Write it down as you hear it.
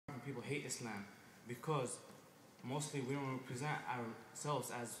people hate Islam because mostly we don't represent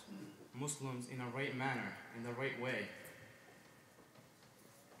ourselves as Muslims in a right manner, in the right way.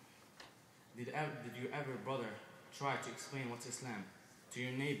 Did you ever, brother, try to explain what's Islam to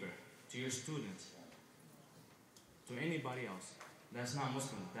your neighbor, to your student, to anybody else that's not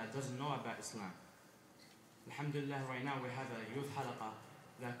Muslim, that doesn't know about Islam? Alhamdulillah, right now we have a youth halaqa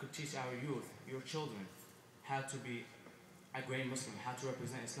that could teach our youth, your children, how to be a great Muslim, how to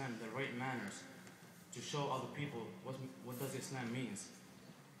represent Islam, the right manners, to show other people what does Islam means.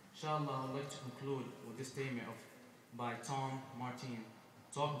 Inshallah, I'd like to conclude with this statement by Tom Martin,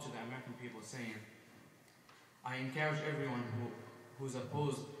 talking to the American people, saying, I encourage everyone who's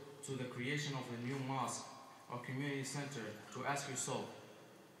opposed to the creation of a new mosque or community center to ask yourself,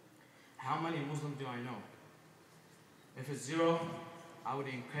 how many Muslims do I know? If it's zero, I would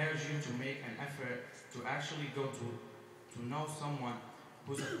encourage you to make an effort to actually go to know someone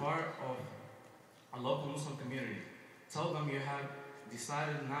who's a part of a local Muslim community. Tell them you have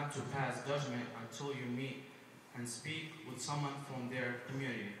decided not to pass judgment until you meet and speak with someone from their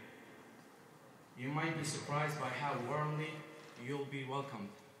community. You might be surprised by how warmly you'll be welcomed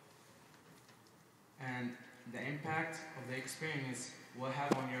and the impact of the experience will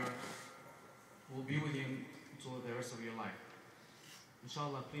be with you until the rest of your life.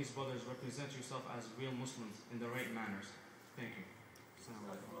 Inshallah, please, brothers, represent yourself as real Muslims in the right manners. Thank you. Assalamu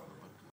alaikum.